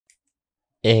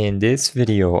In this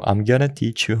video, I'm gonna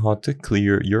teach you how to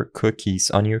clear your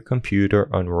cookies on your computer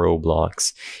on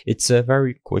Roblox. It's a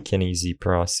very quick and easy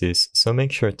process, so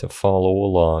make sure to follow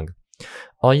along.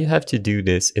 All you have to do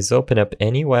this is open up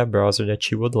any web browser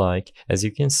that you would like. As you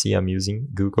can see, I'm using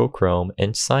Google Chrome,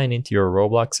 and sign into your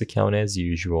Roblox account as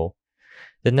usual.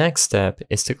 The next step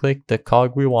is to click the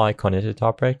cogwheel icon at the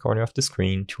top right corner of the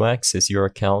screen to access your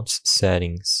account's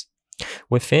settings.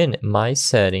 Within My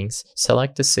Settings,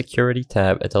 select the Security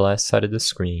tab at the left side of the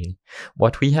screen.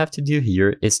 What we have to do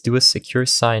here is do a secure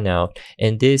sign out,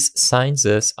 and this signs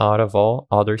us out of all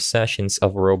other sessions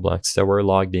of Roblox that we're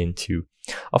logged into.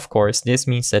 Of course, this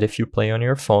means that if you play on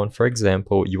your phone, for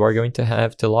example, you are going to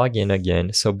have to log in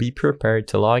again, so be prepared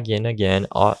to log in again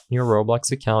on your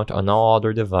Roblox account on all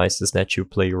other devices that you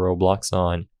play Roblox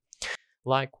on.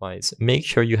 Likewise, make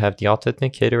sure you have the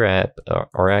Authenticator app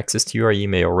or access to your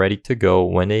email ready to go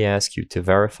when they ask you to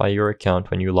verify your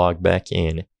account when you log back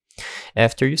in.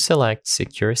 After you select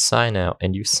Secure Sign Out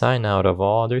and you sign out of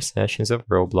all other sessions of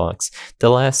Roblox, the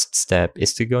last step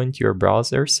is to go into your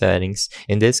browser settings,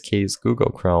 in this case Google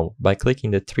Chrome, by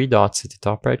clicking the three dots at the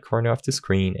top right corner of the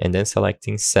screen and then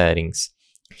selecting Settings.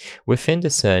 Within the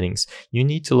settings, you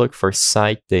need to look for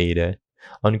Site Data.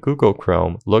 On Google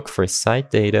Chrome, look for Site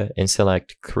Data and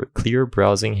select Clear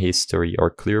Browsing History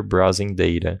or Clear Browsing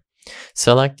Data.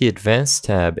 Select the Advanced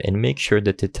tab and make sure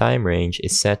that the time range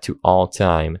is set to all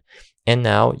time. And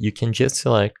now you can just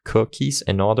select cookies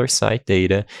and other site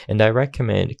data, and I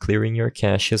recommend clearing your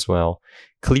cache as well.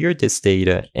 Clear this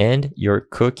data and your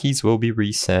cookies will be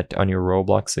reset on your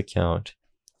Roblox account.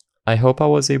 I hope I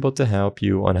was able to help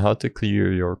you on how to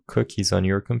clear your cookies on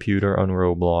your computer on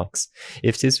Roblox.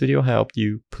 If this video helped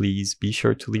you, please be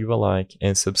sure to leave a like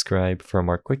and subscribe for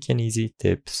more quick and easy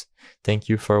tips. Thank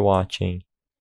you for watching.